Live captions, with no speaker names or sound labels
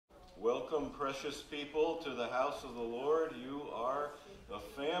Welcome, precious people, to the house of the Lord. You are the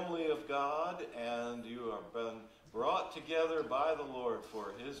family of God, and you have been brought together by the Lord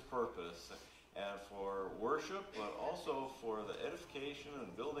for his purpose and for worship, but also for the edification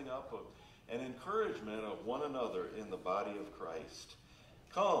and building up of and encouragement of one another in the body of Christ.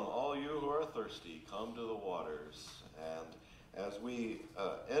 Come, all you who are thirsty, come to the waters. And as we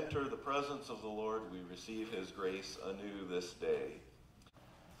enter the presence of the Lord, we receive his grace anew this day.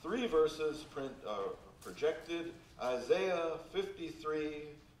 3 verses projected, Isaiah 53,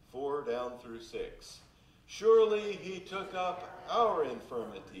 4 down through 6. Surely he took up our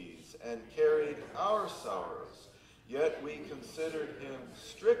infirmities and carried our sorrows, yet we considered him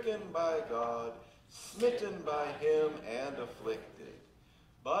stricken by God, smitten by him, and afflicted.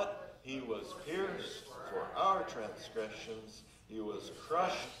 But he was pierced for our transgressions, he was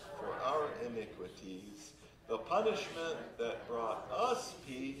crushed for our iniquities. The punishment that brought us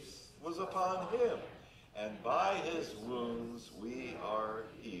peace was upon him, and by his wounds we are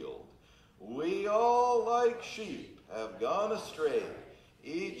healed. We all, like sheep, have gone astray.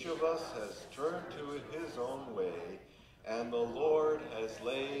 Each of us has turned to his own way, and the Lord has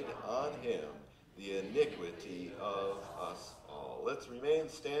laid on him the iniquity of us all. Let's remain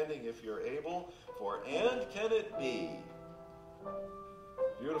standing if you're able, for "And Can It Be?"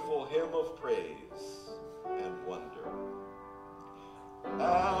 Beautiful hymn of praise and wonder.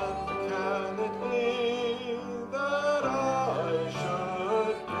 And can it be that I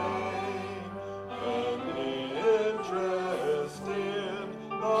should gain an interest in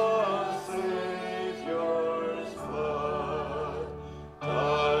the Savior's blood?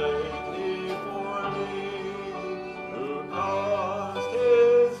 Died he for me, who caused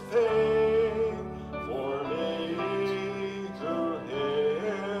his pain, for me to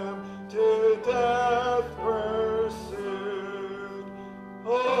him to death pursued.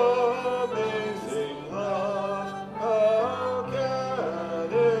 Amazing love, how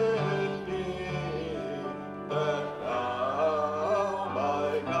can it be that now my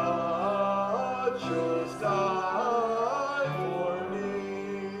God should die for me?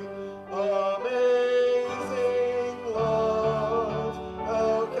 Amazing love,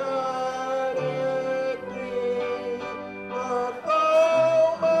 how can it be that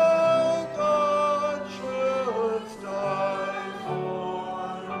thou, my God, shouldst die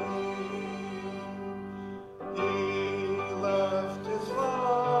for me? He left his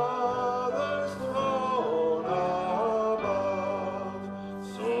Father's throne above,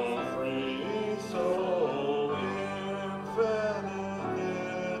 so free, so infinite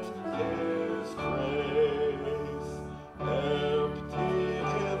his grace, emptied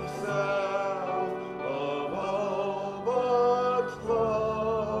himself of all but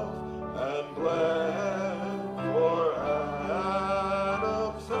love, and bled for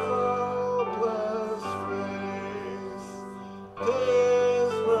Adam's helpless race.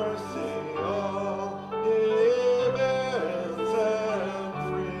 'Tis mercy all he bends and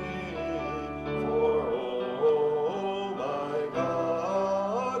free, for oh my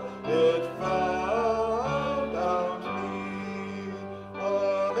God, it found out me.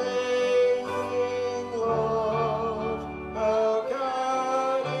 Amazing love, how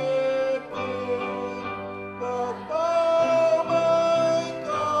can it be that thou, my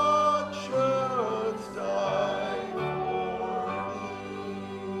God, shouldst die for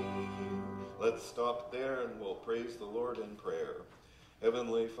me? Let's stop there and we'll praise the Lord in prayer.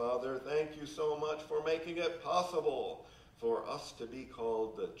 Heavenly Father, thank you so much for making it possible for us to be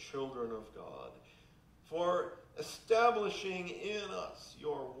called the children of God, for establishing in us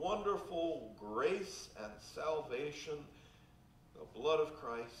your wonderful grace and salvation, the blood of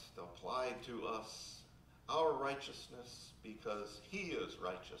Christ applied to us, our righteousness, because he is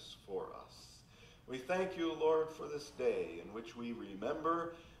righteous for us. We thank you, Lord, for this day in which we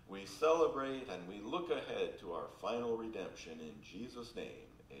remember, we celebrate, and we look ahead to our final redemption. In Jesus' name,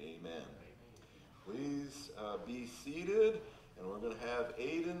 amen. Please be seated, and we're going to have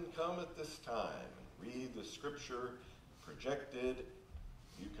Aiden come at this time and read the scripture projected.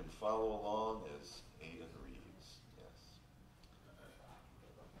 You can follow along as Aiden reads. Yes.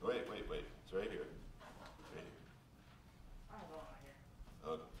 Wait. It's right here. Right here.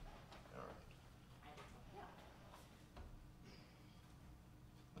 Okay. All right.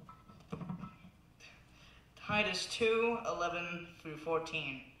 Titus 2:11 through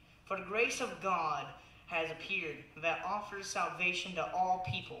 14. For the grace of God has appeared that offers salvation to all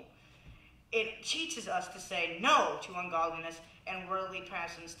people. It teaches us to say no to ungodliness and worldly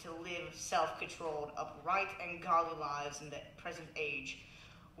passions, to live self-controlled, upright, and godly lives in the present age,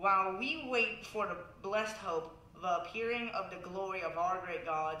 while we wait for the blessed hope, the appearing of the glory of our great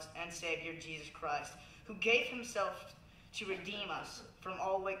God and Savior Jesus Christ, who gave himself to redeem us from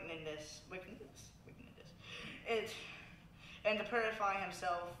all wickedness, and to purify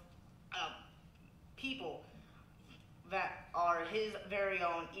himself people that are his very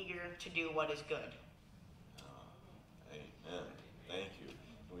own, eager to do what is good. Amen. Thank you.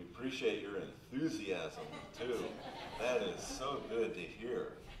 We appreciate your enthusiasm, too. That is so good to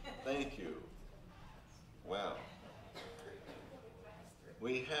hear. Thank you. Wow.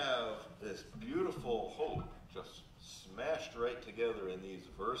 We have this beautiful hope just smashed right together in these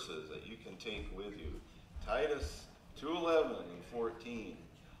verses that you can take with you. Titus 2:11 and 14.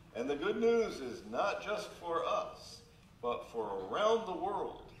 And the good news is not just for us, but for around the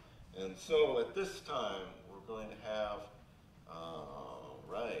world. And so at this time, we're going to have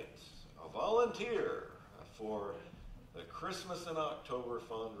a volunteer for the Christmas in October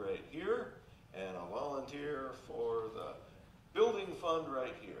fund right here, and a volunteer for the building fund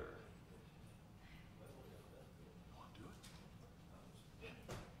right here. You want to do it? Yeah.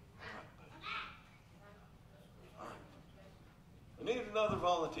 All right. We need another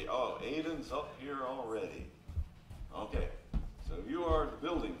volunteer. Oh, Aiden's up here already. Okay. So you are the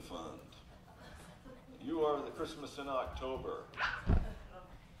building fund. You are the Christmas in October.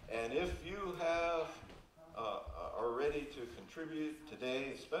 And if you are ready to contribute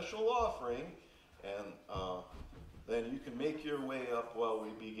today's special offering, and then you can make your way up while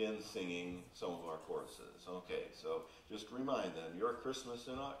we begin singing some of our choruses. Okay, so just remind them, your Christmas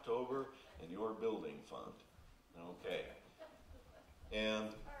in October and your building fund. Okay.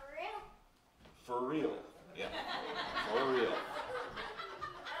 And for real. Yeah. For real.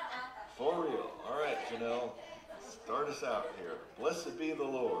 For real. All right, Janelle. Start us out here. Blessed be the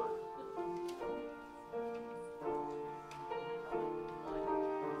Lord.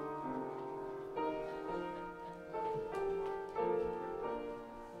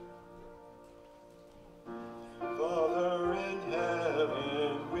 Father in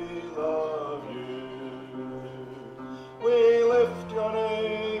heaven, we love you. We lift your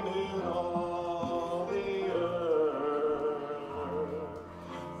name in all the earth.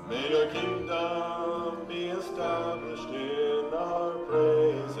 May your kingdom be established in our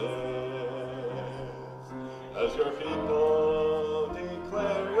praises, as your people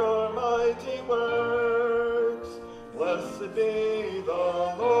declare your mighty works. Blessed be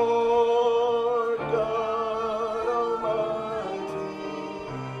the Lord God Almighty,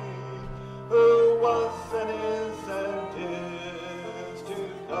 who was and is to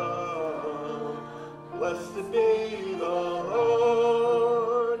come. Blessed be the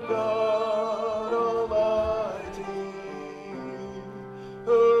Lord God Almighty,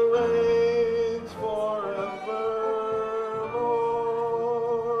 who reigns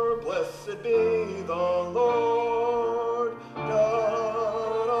forevermore. Blessed be the Lord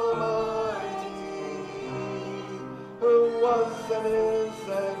God Almighty, who was and is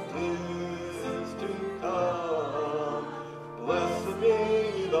to come. Blessed be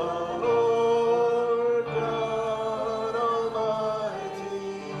the Lord God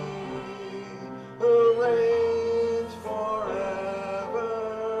Almighty, who reigns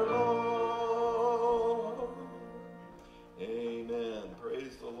forevermore. Amen.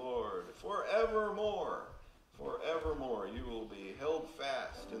 Praise the Lord. Forevermore, forevermore, you will be held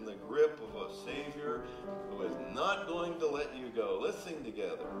fast in the grip of a Savior who is not going to let you go. Let's sing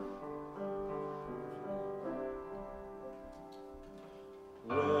together.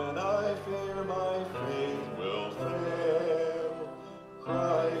 When I fear my faith will fail,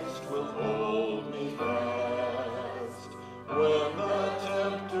 Christ will hold me fast. When the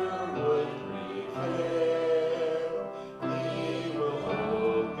tempter would prevail, he will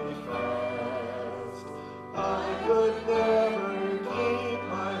hold me fast. I could never keep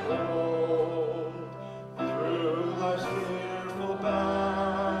my hold through life's fearful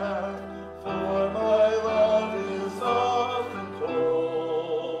path, for my love is often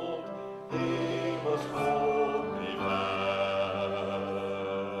cold. He must hold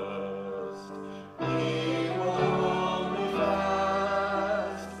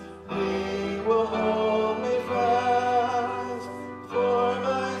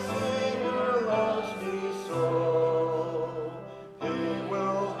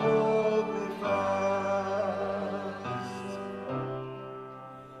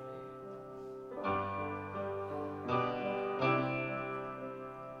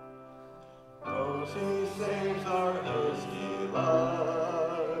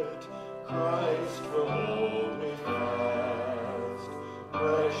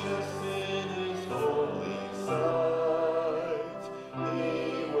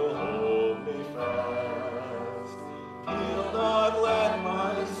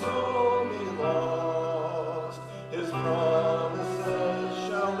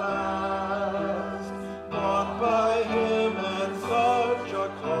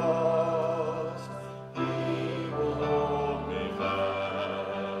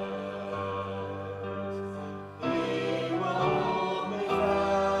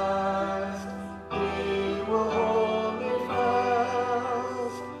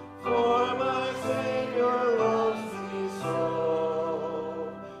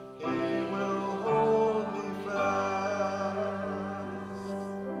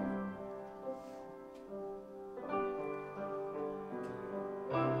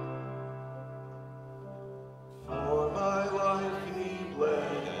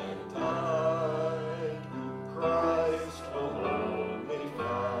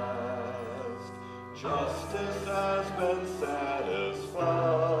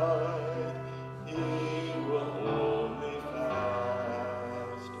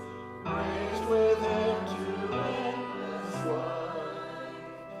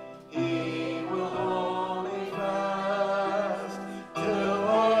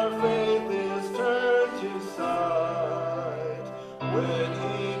when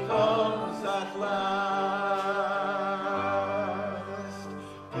he comes at last,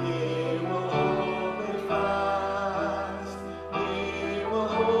 he will hold me fast, he will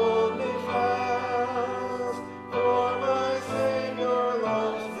hold me fast, for my Savior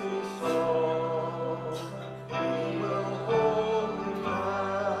loves me so. He will hold me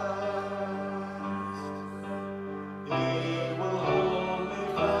fast, he will hold me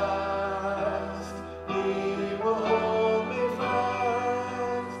fast, he will hold me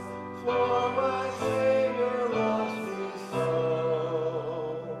fast, for my Savior loves me so.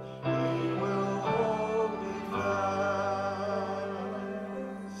 He will hold me fast.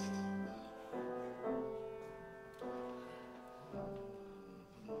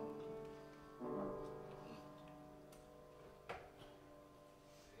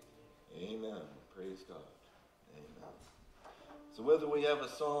 Amen. Praise God. Amen. So whether we have a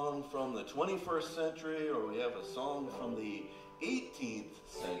song from the 21st century or we have a song from the 18th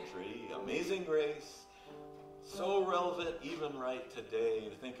century, Amazing Grace, so relevant even right today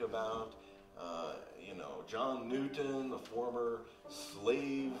to think about, John Newton, the former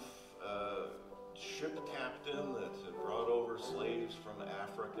slave ship captain that had brought over slaves from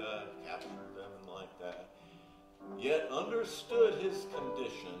Africa, captured them and like that, yet understood his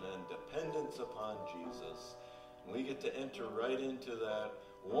condition and dependence upon Jesus. And we get to enter right into that.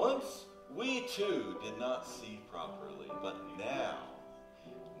 Once we too did not see properly, but now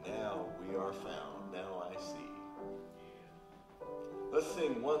we are found. Now I see. Let's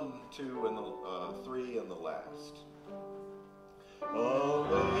sing 1, 2, and 3 and the last.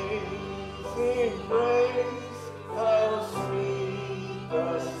 Amazing grace, how sweet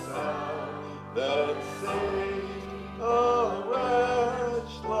the sound that saved a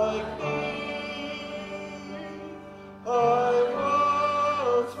wretch like me. I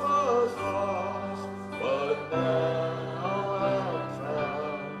once was lost, but now am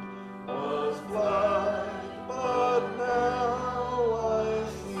found. Was blind, but now I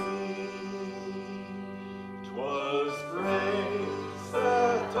see. 'Twas grace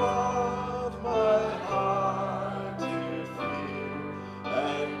that taught my heart to fear,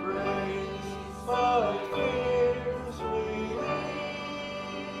 and grace my fears relieved.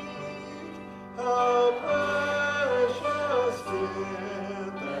 How precious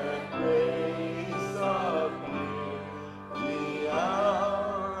did that grace appear the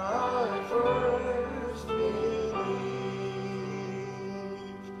hour I first believed.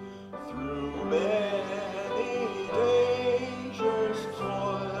 Through many dangers,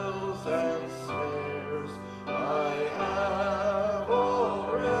 toils, and snares, I have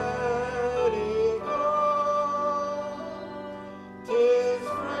already gone. 'Tis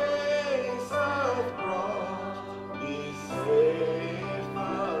grace hath brought me safe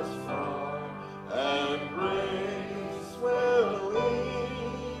thus far, and grace will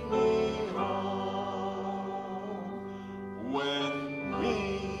lead me home. When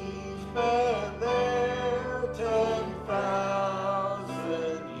we've been there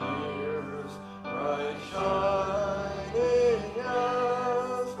 10,000 years, bright shining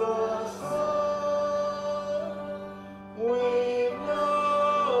as the sun, we've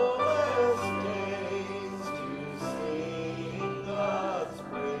no less days to sing God's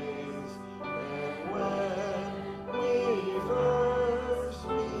praise than when we first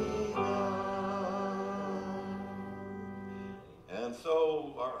begun. And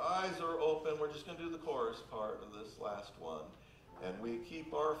so our eyes are open. We're just going to do the chorus part of this last one. And we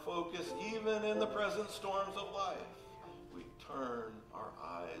keep our focus even in the present storms of life. We turn our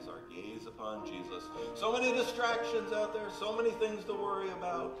eyes, our gaze upon Jesus. So many distractions out there, so many things to worry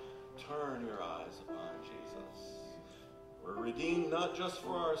about. Turn your eyes upon Jesus. We're redeemed not just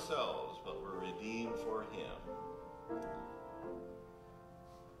for ourselves, but we're redeemed for him.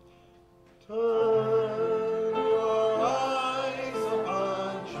 Turn your eyes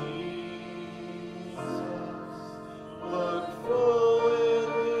upon Jesus. Look full in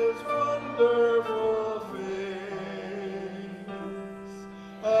his wonderful face,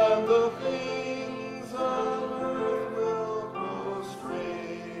 and the things on earth will grow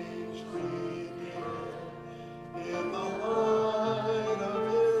strangely dim in the light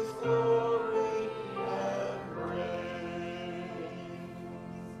of his glory and grace.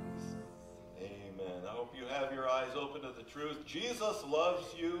 Amen. I hope you have your eyes open to the truth. Jesus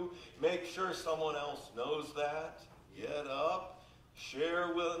loves you. Make sure someone else knows that. Get up.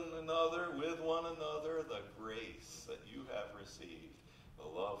 Share with one another the grace that you have received, the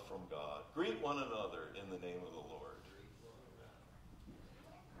love from God. Greet one another in the name of the Lord.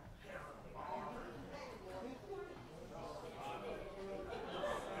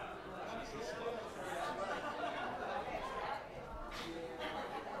 Jesus loves you.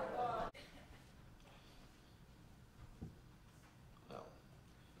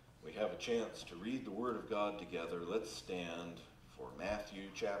 chance to read the Word of God together, let's stand for Matthew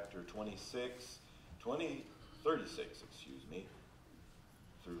chapter 36,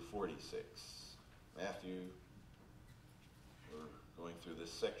 through 46. Matthew, we're going through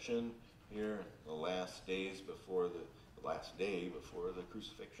this section here, the last day before the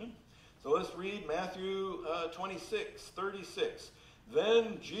crucifixion. So let's read Matthew 26:36.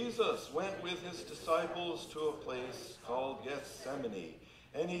 Then Jesus went with his disciples to a place called Gethsemane,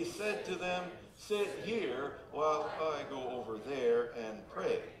 and he said to them, "Sit here while I go over there and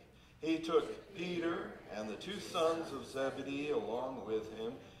pray." He took Peter and the two sons of Zebedee along with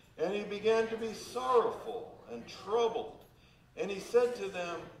him, and he began to be sorrowful and troubled. And he said to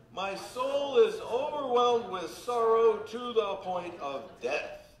them, "My soul is overwhelmed with sorrow to the point of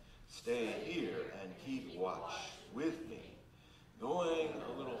death. Stay here and keep watch with me." Going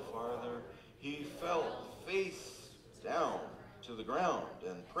a little farther, he fell face down to the ground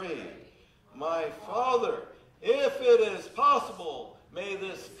and prayed, "My Father, if it is possible, may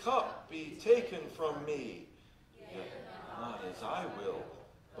this cup be taken from me. Yet not as I will,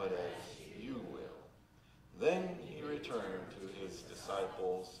 but as you will." Then he returned to his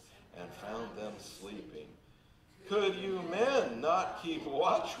disciples and found them sleeping. "Could you men not keep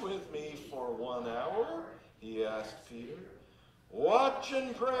watch with me for 1 hour?" he asked Peter. "Watch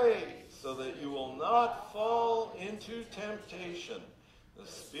and pray so that you will not fall into temptation. The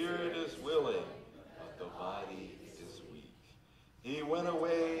spirit is willing, but the body is weak." He went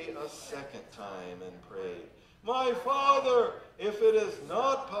away a second time and prayed, "My Father, if it is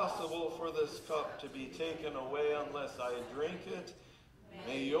not possible for this cup to be taken away unless I drink it,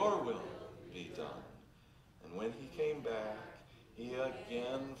 may your will be done." And when he came back, he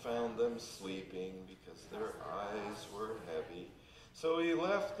again found them sleeping because their eyes were heavy. So he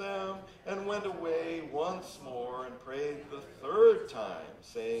left them and went away once more and prayed the third time,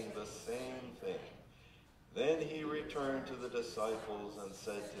 saying the same thing. Then he returned to the disciples and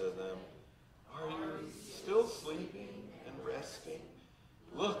said to them, "Are you still sleeping and resting?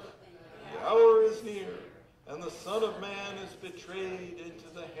 Look, the hour is near, and the Son of Man is betrayed into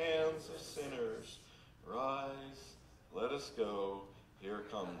the hands of sinners. Rise, let us go. Here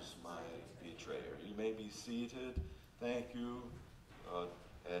comes my betrayer." You may be seated. Thank you. God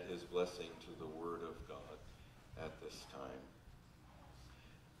add his blessing to the Word of God at this time.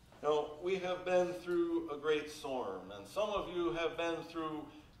 Now, we have been through a great storm, and some of you have been through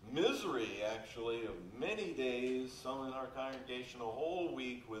misery, actually, of many days, some in our congregation a whole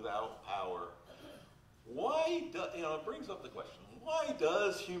week without power. It brings up the question, why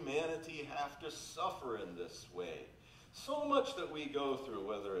does humanity have to suffer in this way? So much that we go through,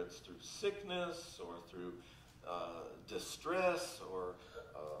 whether it's through sickness or through distress or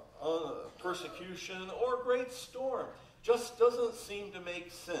persecution or great storm, just doesn't seem to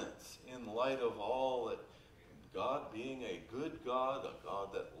make sense in light of all that God being a good God, a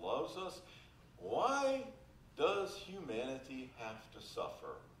God that loves us. Why does humanity have to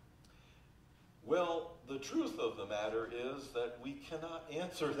suffer? Well, the truth of the matter is that we cannot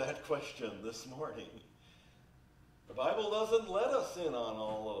answer that question this morning. The Bible doesn't let us in on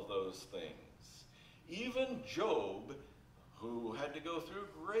all of those things. Even Job, who had to go through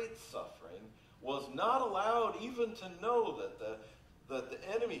great suffering, was not allowed even to know that the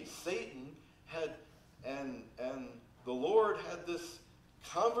enemy, Satan, had and the Lord had this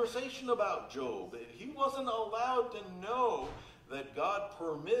conversation about Job. He wasn't allowed to know that God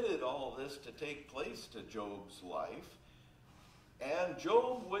permitted all this to take place to Job's life. And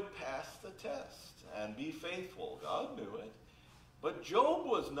Job would pass the test and be faithful. God knew it. But Job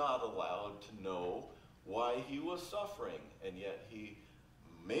was not allowed to know why he was suffering, and yet he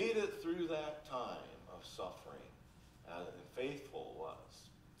made it through that time of suffering, and faithful was.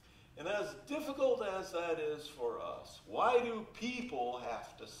 And as difficult as that is for us, why do people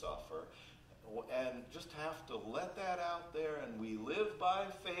have to suffer and just have to let that out there, and we live by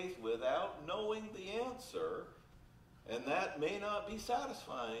faith without knowing the answer? And that may not be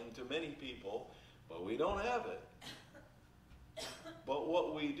satisfying to many people, but we don't have it. But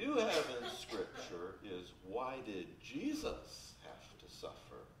what we do have in Scripture is, why did Jesus have to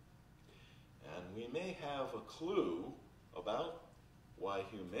suffer? And we may have a clue about why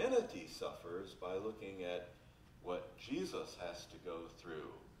humanity suffers by looking at what Jesus has to go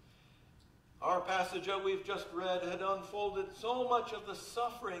through. Our passage that we've just read had unfolded so much of the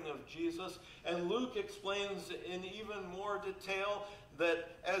suffering of Jesus, and Luke explains in even more detail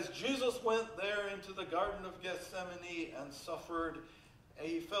that as Jesus went there into the Garden of Gethsemane and suffered,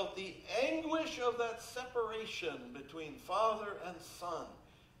 he felt the anguish of that separation between Father and Son.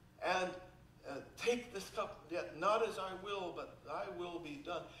 And take this cup, yet not as I will, but thy will be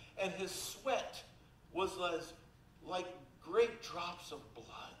done. And his sweat was like great drops of blood.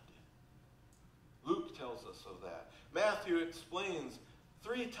 Luke tells us of that. Matthew explains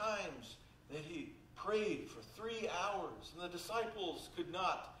 3 times that he prayed for 3 hours, and the disciples could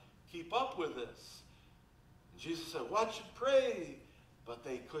not keep up with this. And Jesus said, watch and pray, but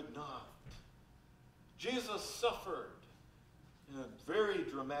they could not. Jesus suffered in a very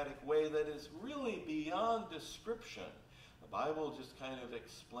dramatic way that is really beyond description. The Bible just kind of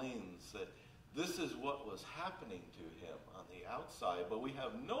explains that this is what was happening to him on the outside, but we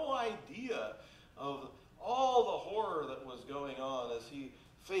have no idea of all the horror that was going on as he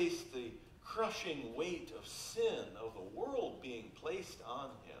faced the crushing weight of sin of the world being placed on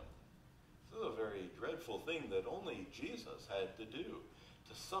him. This is a very dreadful thing that only Jesus had to do,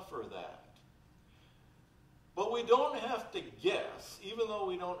 to suffer that. But we don't have to guess, even though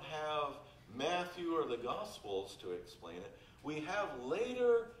we don't have Matthew or the Gospels to explain it. We have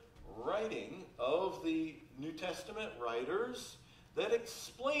later writing of the New Testament writers that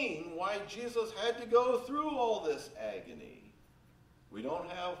explain why Jesus had to go through all this agony. We don't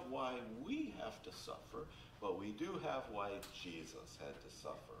have why we have to suffer, but we do have why Jesus had to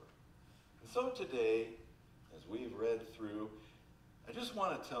suffer. And so today, as we've read through, I just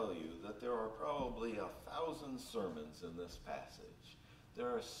want to tell you that there are probably 1,000 sermons in this passage. There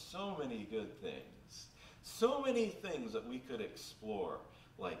are so many good things, so many things that we could explore,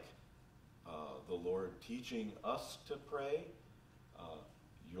 like the Lord teaching us to pray,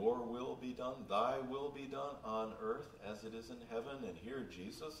 your will be done, thy will be done on earth as it is in heaven. And here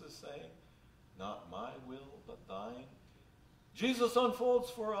Jesus is saying, not my will, but thine. Jesus unfolds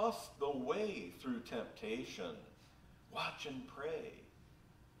for us the way through temptation. Watch and pray.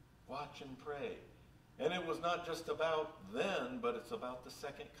 Watch and pray. And it was not just about then, but it's about the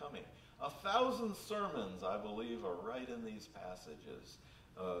second coming. 1,000 sermons, I believe, are right in these passages,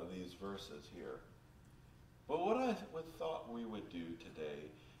 these verses here. But what I thought we would do today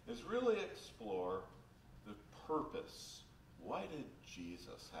is really explore the purpose. Why did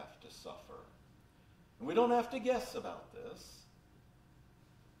Jesus have to suffer? And we don't have to guess about this.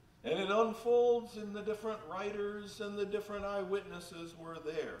 And it unfolds in the different writers, and the different eyewitnesses were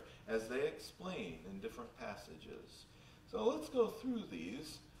there as they explain in different passages. So let's go through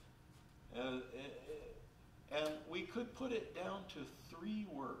these. And we could put it down to 3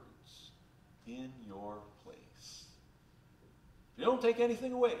 words: in your place. If you don't take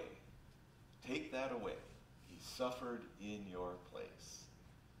anything away, take that away. He suffered in your place.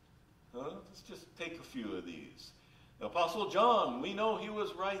 Let's just take a few of these. The Apostle John, we know he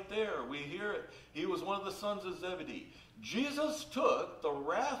was right there. We hear it. He was one of the sons of Zebedee. Jesus took the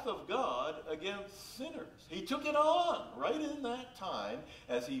wrath of God against sinners. He took it on right in that time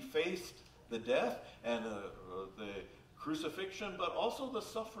as he faced the death and the crucifixion, but also the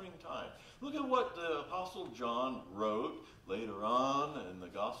suffering time. Look at what the Apostle John wrote later on in the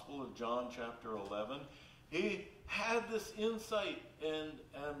Gospel of John chapter 11. He had this insight and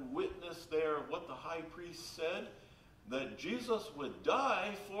witnessed there what the high priest said, that Jesus would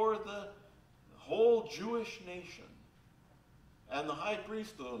die for the whole Jewish nation. And the high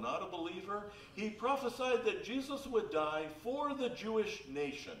priest, though not a believer, he prophesied that Jesus would die for the Jewish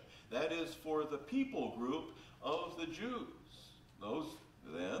nation. That is, for the people group of the Jews. Those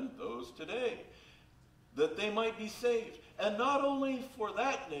then, those today. That they might be saved. And not only for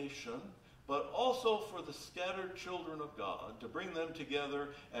that nation, but also for the scattered children of God, to bring them together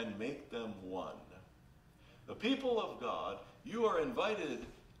and make them one. The people of God, you are invited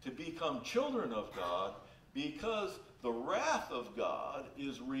to become children of God because the wrath of God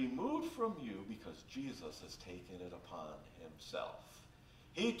is removed from you because Jesus has taken it upon himself.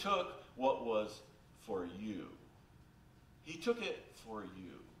 He took what was for you. He took it for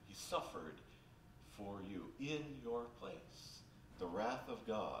you. He suffered for you in your place. The wrath of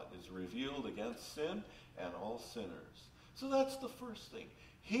God is revealed against sin and all sinners. So that's the first thing.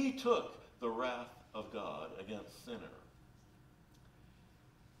 He took the wrath of God against sinner.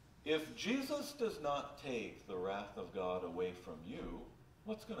 If Jesus does not take the wrath of God away from you,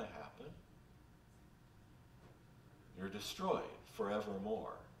 what's going to happen? You're destroyed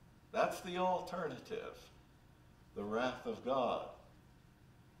forevermore. That's the alternative. The wrath of God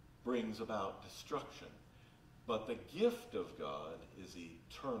brings about destruction. But the gift of God is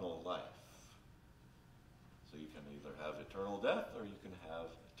eternal life. So you can either have eternal death or you can have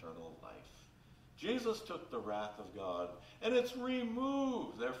eternal life. Jesus took the wrath of God, and it's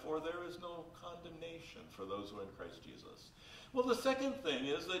removed. Therefore, there is no condemnation for those who are in Christ Jesus. Well, the second thing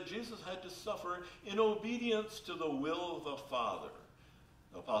is that Jesus had to suffer in obedience to the will of the Father.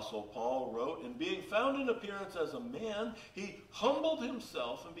 Apostle Paul wrote, "In being found in appearance as a man, he humbled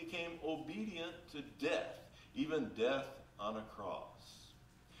himself and became obedient to death, even death on a cross."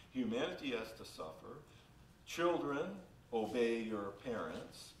 Humanity has to suffer. Children, obey your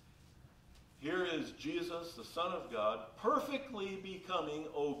parents. Here is Jesus, the Son of God, perfectly becoming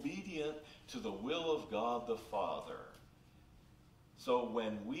obedient to the will of God the Father. So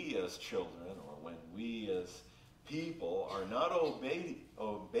when we as children, or when we as people are not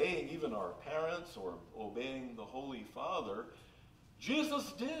obeying even our parents or obeying the Holy Father,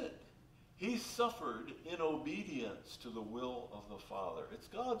 Jesus did. He suffered in obedience to the will of the Father. It's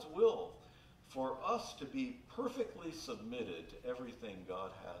God's will for us to be perfectly submitted to everything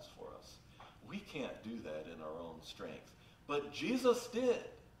God has for us. We can't do that in our own strength. But Jesus did.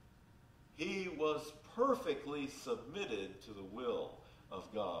 He was perfectly submitted to the will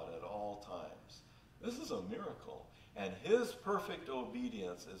of God at all times. This is a miracle. And his perfect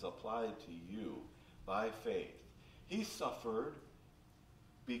obedience is applied to you by faith. He suffered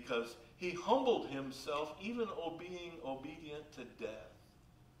because he humbled himself, even being obedient to death.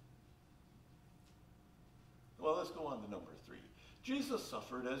 Well, let's go on to number 3. Jesus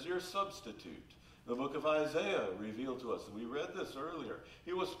suffered as your substitute. The book of Isaiah revealed to us, we read this earlier,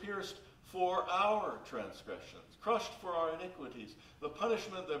 he was pierced for our transgressions, crushed for our iniquities. The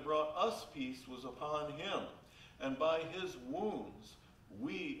punishment that brought us peace was upon him, and by his wounds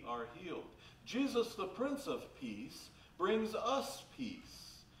we are healed. Jesus, the Prince of Peace, brings us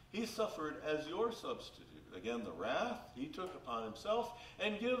peace. He suffered as your substitute. Again, the wrath he took upon himself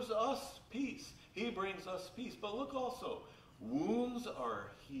and gives us peace. He brings us peace. But look also, wounds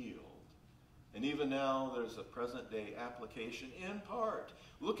are healed. And even now there's a present-day application in part,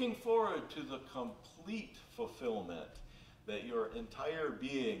 looking forward to the complete fulfillment that your entire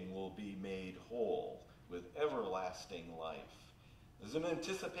being will be made whole with everlasting life. There's an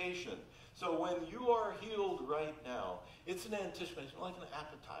anticipation. So when you are healed right now, it's an anticipation, like an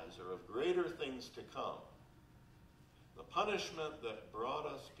appetizer of greater things to come. The punishment that brought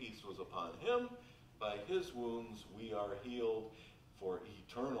us peace was upon him. By his wounds we are healed for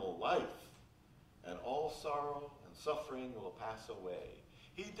eternal life. And all sorrow and suffering will pass away.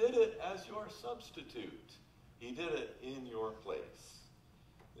 He did it as your substitute. He did it in your place.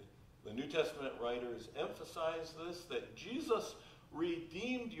 The New Testament writers emphasize this, that Jesus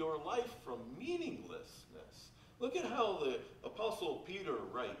redeemed your life from meaninglessness. Look at how the Apostle Peter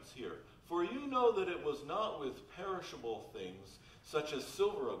writes here. For you know that it was not with perishable things, such as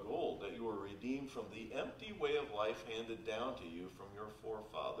silver or gold, that you were redeemed from the empty way of life handed down to you from your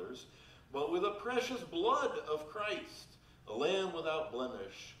forefathers, but with the precious blood of Christ, a lamb without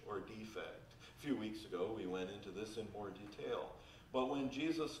blemish or defect. A few weeks ago, we went into this in more detail. But when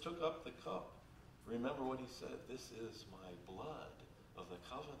Jesus took up the cup, remember what he said, "This is my blood of the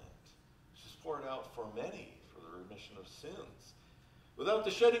covenant, which is poured out for many for the remission of sins." Without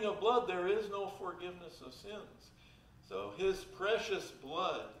the shedding of blood, there is no forgiveness of sins. So his precious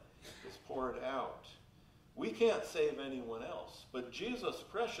blood is poured out. We can't save anyone else, but Jesus'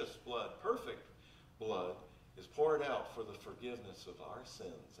 precious blood, perfect blood, is poured out for the forgiveness of our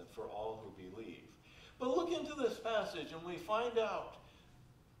sins and for all who believe. But look into this passage and we find out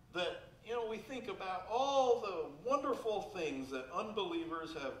that, we think about all the wonderful things that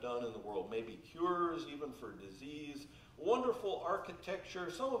unbelievers have done in the world, maybe cures even for disease, wonderful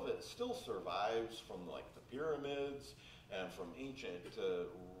architecture. Some of it still survives from like the pyramids and from ancient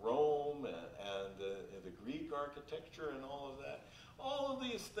Rome and the Greek architecture and all of that. All of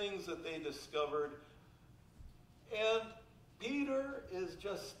these things that they discovered. And Peter is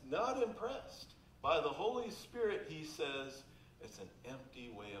just not impressed. By the Holy Spirit, he says, it's an empty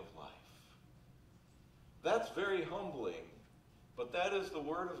way of life. That's very humbling, but that is the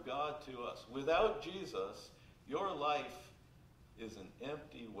word of God to us. Without Jesus, your life is an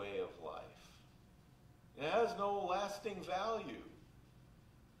empty way of life. It has no lasting value.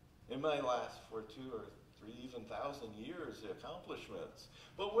 It may last for 2 or 3, even 1,000 years, the accomplishments.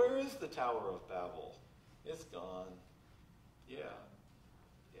 But where is the Tower of Babel? It's gone. Yeah.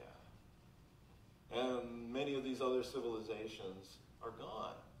 And many of these other civilizations are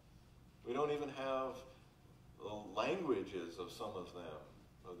gone. We don't even have the languages of some of them,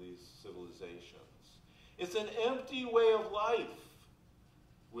 of these civilizations. It's an empty way of life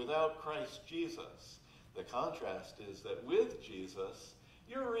without Christ Jesus. The contrast is that with Jesus,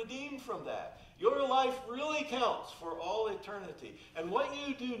 you're redeemed from that. Your life really counts for all eternity. And what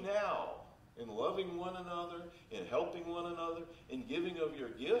you do now, in loving one another, in helping one another, in giving of your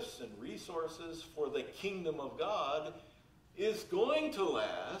gifts and resources for the kingdom of God, is going to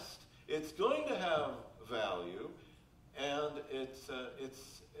last. It's going to have value. and it's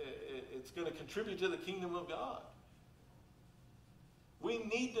going to contribute to the kingdom of God. We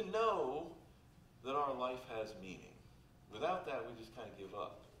need to know that our life has meaning. Without that, we just kind of give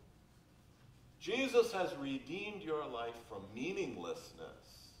up. Jesus has redeemed your life from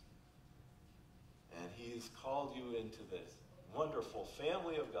meaninglessness, and he's called you into this wonderful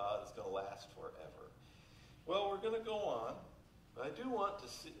family of God that's going to last forever. Well, we're going to go on, but I do want to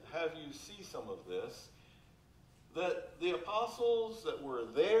have you see some of this, that the apostles that were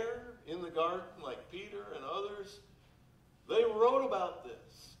there in the garden, like Peter and others, they wrote about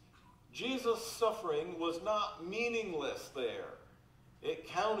this. Jesus' suffering was not meaningless there. It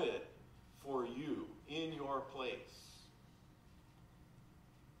counted for you in your place.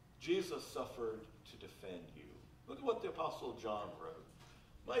 Jesus suffered to defend you. Look at what the Apostle John wrote.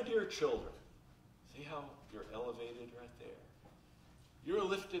 My dear children, see how you're elevated right there? You're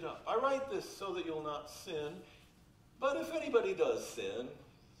lifted up. I write this so that you'll not sin. But if anybody does sin,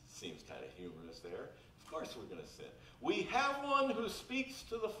 seems kind of humorous there, of course we're going to sin. We have one who speaks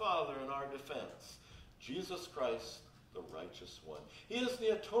to the Father in our defense, Jesus Christ, the righteous one. He is the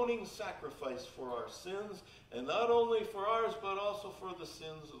atoning sacrifice for our sins, and not only for ours, but also for the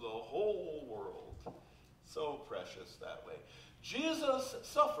sins of the whole world. So precious that way. Jesus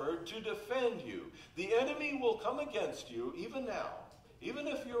suffered to defend you. The enemy will come against you even now, even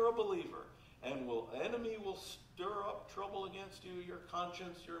if you're a believer, and enemy will stir up trouble against you, your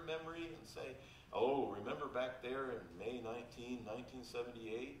conscience, your memory, and say, oh, remember back there in May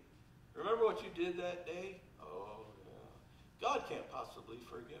 1978? Remember what you did that day? Oh, yeah. God can't possibly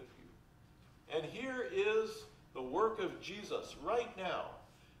forgive you. And here is the work of Jesus right now,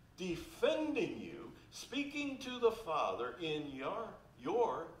 defending you, speaking to the Father in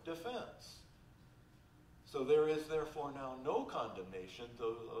your defense. So there is therefore now no condemnation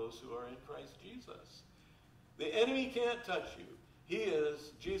to those who are in Christ Jesus. The enemy can't touch you.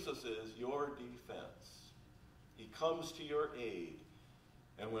 Jesus is your defense. He comes to your aid.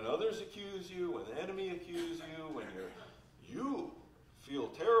 And when others accuse you, when the enemy accuses you, when you feel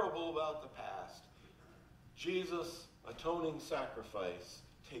terrible about the past, Jesus' atoning sacrifice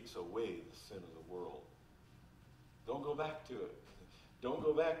takes away the sin of the world. Don't go back to it. Don't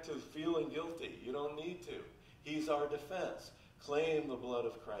go back to feeling guilty. You don't need to. He's our defense. Claim the blood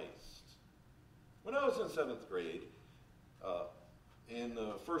of Christ. When I was in 7th grade, in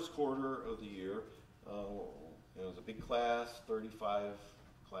the first quarter of the year, it was a big class, 35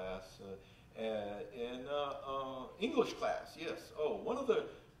 class, and English class, yes. Oh, one of the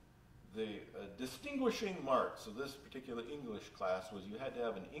distinguishing marks of this particular English class was you had to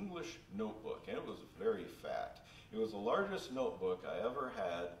have an English notebook, and it was very fat. It was the largest notebook I ever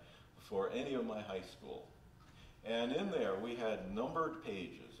had for any of my high school. And in there we had numbered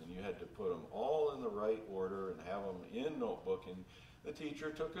pages, and you had to put them all in the right order and have them in notebook, and the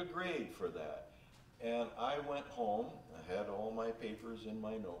teacher took a grade for that. And I went home, I had all my papers in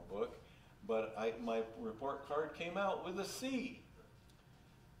my notebook, but my report card came out with a C.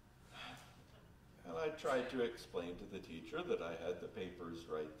 And I tried to explain to the teacher that I had the papers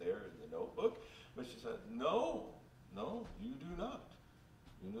right there in the notebook, but she said, no, you do not.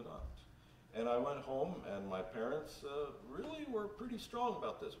 You do not. And I went home, and my parents really were pretty strong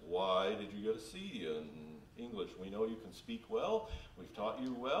about this. Why did you get a C in English? We know you can speak well. We've taught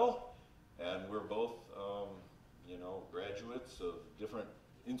you well. And we're both, graduates of different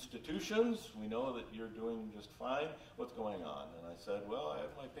institutions. We know that you're doing just fine. What's going on? And I said, well, I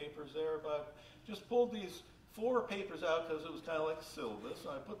have my papers there, but I just pulled these 4 papers out because it was kind of like syllabus,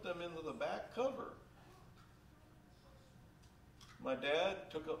 and I put them into the back cover. My dad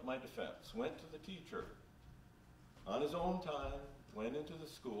took up my defense, went to the teacher on his own time, went into the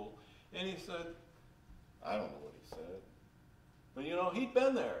school, and he said, I don't know what he said, but he'd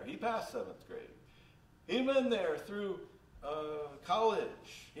been there. He passed 7th grade. He'd been there through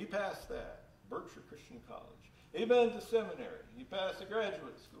college. He passed that, Berkshire Christian College. He'd been to seminary. He passed a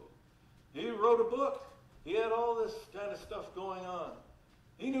graduate school. He wrote a book. He had all this kind of stuff going on.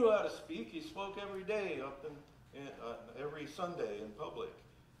 He knew how to speak. He spoke every day every Sunday in public.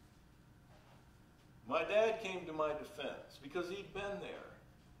 My dad came to my defense because he'd been there,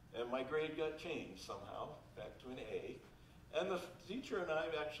 and my grade got changed somehow back to an A, and the teacher and I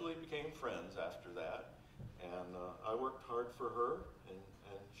actually became friends after that, and I worked hard for her, and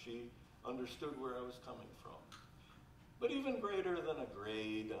she understood where I was coming from. But even greater than a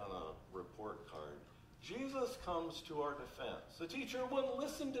grade on a report card, Jesus comes to our defense. The teacher wouldn't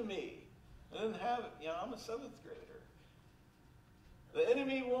listen to me. I didn't have it. I'm a 7th grader. The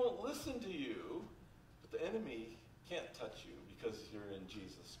enemy won't listen to you, but the enemy can't touch you because you're in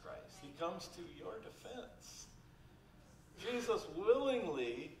Jesus Christ. He comes to your defense. Jesus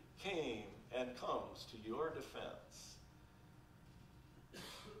willingly came and comes to your defense.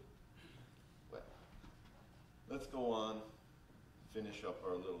 Well, let's go on, finish up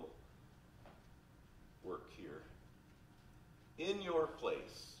our little work here. In your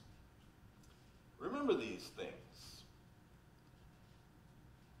place. Remember these things.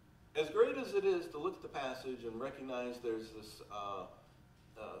 As great as it is to look at the passage and recognize there's this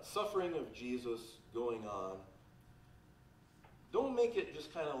suffering of Jesus going on, don't make it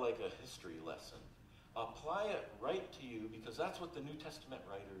just kind of like a history lesson. Apply it right to you, because that's what the New Testament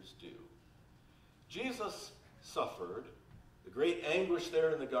writers do. Jesus suffered the great anguish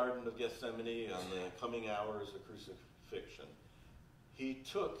there in the Garden of Gethsemane on the coming hours of crucifixion. He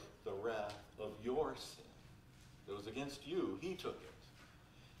took the wrath of your sin that was against you. He took it.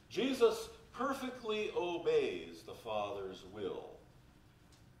 Jesus perfectly obeys the Father's will.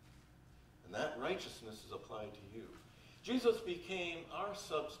 And that righteousness is applied to you. Jesus became our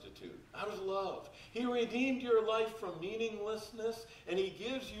substitute out of love. He redeemed your life from meaninglessness, and he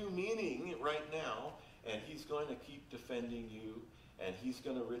gives you meaning right now, and he's going to keep defending you, and he's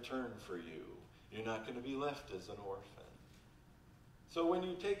going to return for you. You're not going to be left as an orphan. So when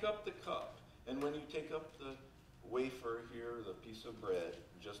you take up the cup, and when you take up the wafer here, the piece of bread,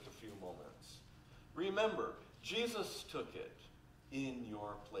 in just a few moments, remember, Jesus took it in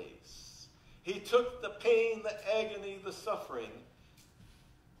your place. He took the pain, the agony, the suffering,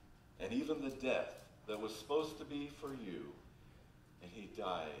 and even the death that was supposed to be for you, and he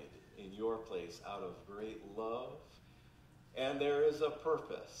died in your place out of great love. And there is a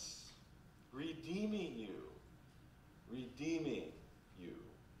purpose, redeeming you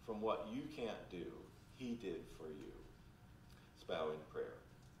from what you can't do. He did for you. Let's bow in prayer.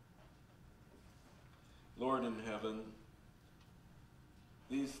 Lord in heaven,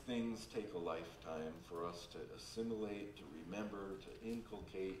 these things take a lifetime for us to assimilate, to remember, to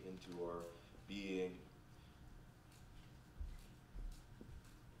inculcate into our being.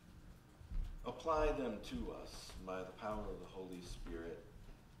 Apply them to us by the power of the Holy Spirit.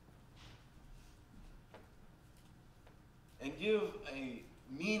 And give a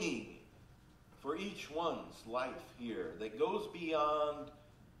meaning for each one's life here that goes beyond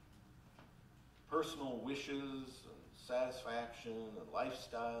personal wishes and satisfaction and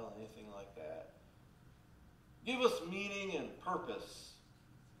lifestyle and anything like that. Give us meaning and purpose.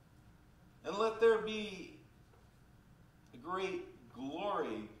 And let there be a great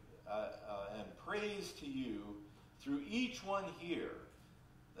glory and praise to you through each one here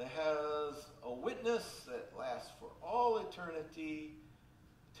that has a witness that lasts for all eternity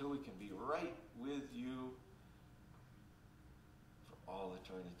till we can be right with you for all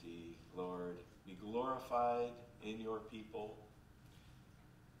eternity. Lord, be glorified in your people.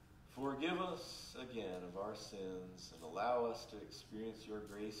 Forgive us again of our sins and allow us to experience your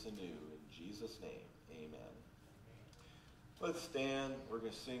grace anew. In Jesus' name, amen. Let's stand. We're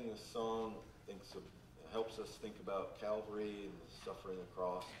going to sing this song. Helps us think about Calvary and the suffering of the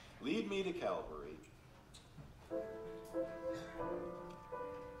cross. Lead me to Calvary.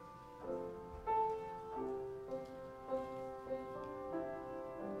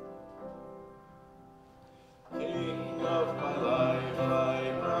 King of my life,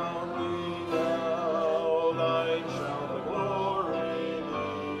 I crown thee now, thine shall the glory be.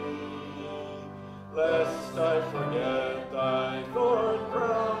 Lest I forget thy thorn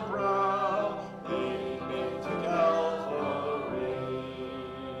crown brow, lead me to Calvary.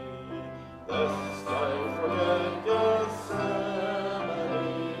 Lest I forget Gethsemane,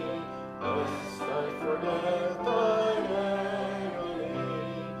 lest I forget thine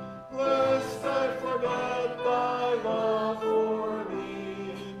agony, lest I forget thy love for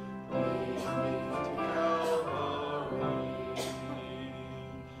me, lead me to Calvary.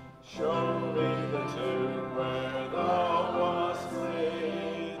 Show me the tomb where thou wast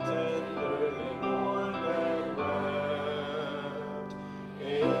laid, tenderly mourned and wept.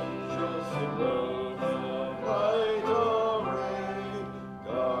 Angels in robes of light arrayed,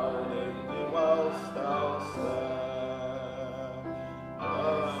 guarded thee whilst thou slept.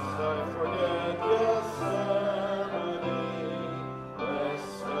 Lest I forget Gethsemane,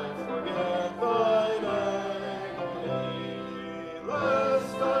 lest I forget thine agony,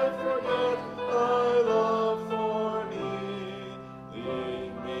 lest I forget thy love for me,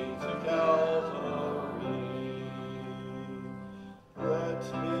 lead me to Calvary. Let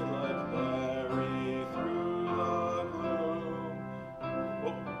me like Mary through the gloom.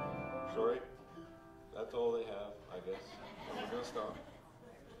 Oh, sorry. That's all they have, I guess. I'm going to stop.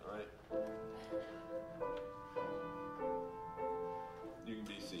 All right. You can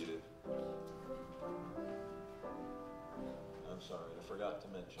be seated. sorry. I forgot to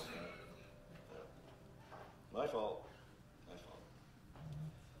mention that. Yeah. My fault.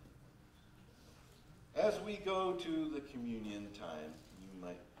 As we go to the communion time, you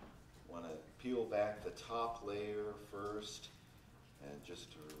might want to peel back the top layer first and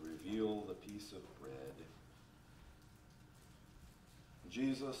just to reveal the piece of bread.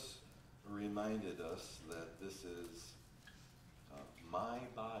 Jesus reminded us that this is my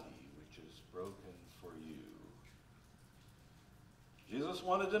body, which is broken for you. Jesus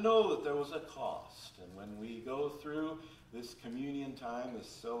wanted to know that there was a cost, and when we go through this communion time, this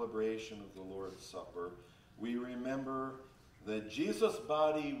celebration of the Lord's Supper, we remember that Jesus'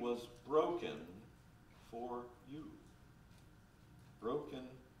 body was broken for you. Broken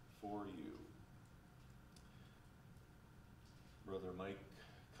for you. Brother Mike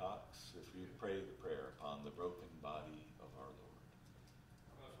Cox, if you pray the prayer upon the broken body of our Lord.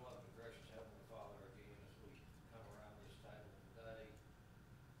 Most loving, gracious Heavenly Father, again, as we come around this table today,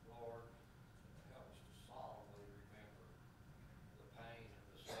 Lord, help us to solemnly remember the pain and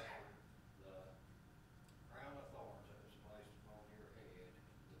the suffering, the crown of thorns that was placed upon your head,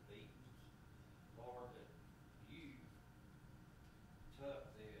 the beatings. Lord, that you took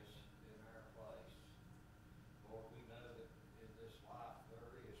this in our place. Lord, we know that in this life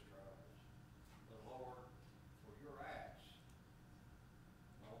there is troubles. But Lord, for your acts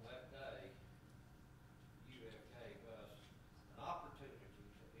on that day, you have gave us an opportunity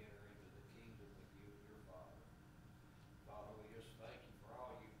to enter into the kingdom with you and your Father. Father, we just thank you for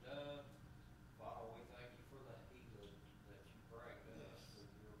all you've done. Father, we thank you for the healing that you bring to us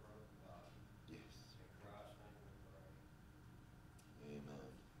through your broken body. Yes. In Christ's name we pray. Amen.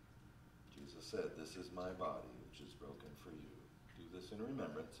 Jesus said, "This is my body, which is broken for you. Do this in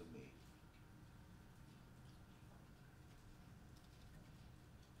remembrance of me."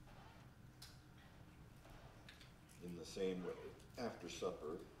 In the same way, after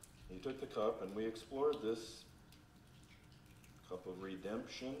supper, he took the cup, and we explored this cup of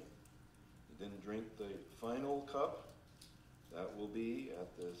redemption. He didn't drink the final cup. That will be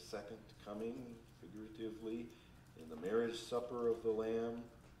at the second coming, figuratively, in the marriage supper of the Lamb.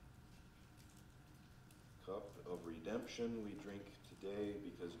 Cup of redemption we drink today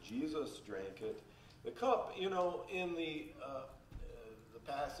because Jesus drank it. The cup, in the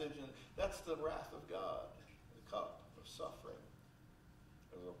passage, and that's the wrath of God, the cup of suffering.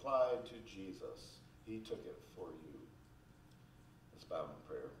 It was applied to Jesus. He took it for you. Let's bow in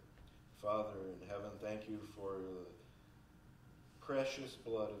prayer. Father in heaven, thank you for the precious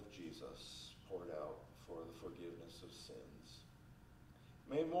blood of Jesus poured out for the forgiveness of sins.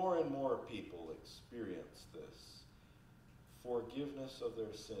 May more and more people experience this forgiveness of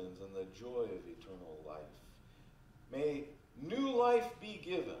their sins and the joy of eternal life. May new life be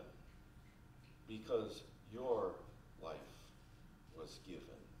given because your life was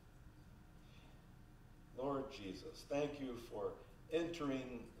given. Lord Jesus, thank you for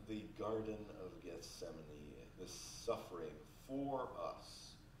entering the Garden of Gethsemane, this suffering for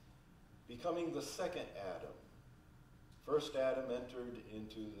us, becoming the second Adam. First Adam entered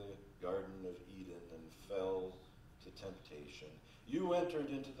into the Garden of Eden and fell to temptation. You entered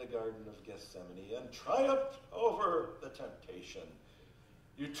into the Garden of Gethsemane and triumphed over the temptation.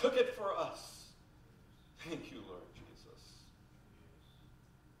 You took it for us. Thank you, Lord Jesus.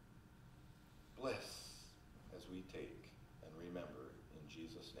 Bless as we take and remember in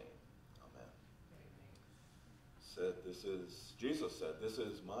Jesus' name. Amen. Jesus said, "This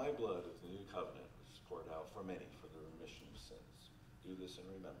is my blood of the new covenant, which is poured out for many for the remission of sins. Do this in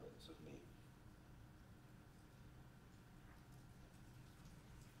remembrance of me."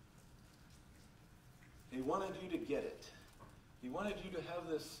 He wanted you to get it. He wanted you to have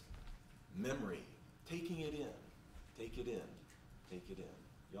this memory, taking it in. Take it in. Take it in.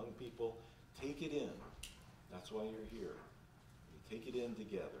 Young people, take it in. That's why you're here. You take it in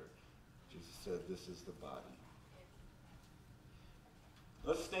together. Jesus said, "This is the body."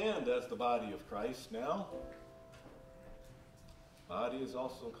 Let's stand as the body of Christ now. Body is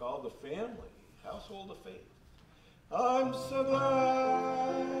also called the family, household of faith. I'm so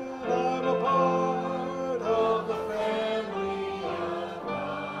glad I'm a part of the family of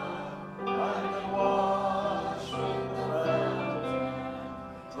God. I've been washed in the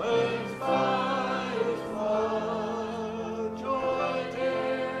fountain, cleansed by His blood. Joy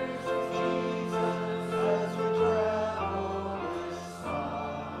tears of Jesus as we travel this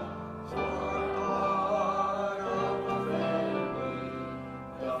side. For a part of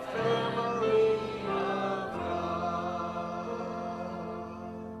the family of God.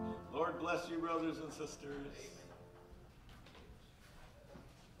 Lord bless you, brothers and sisters. Amen.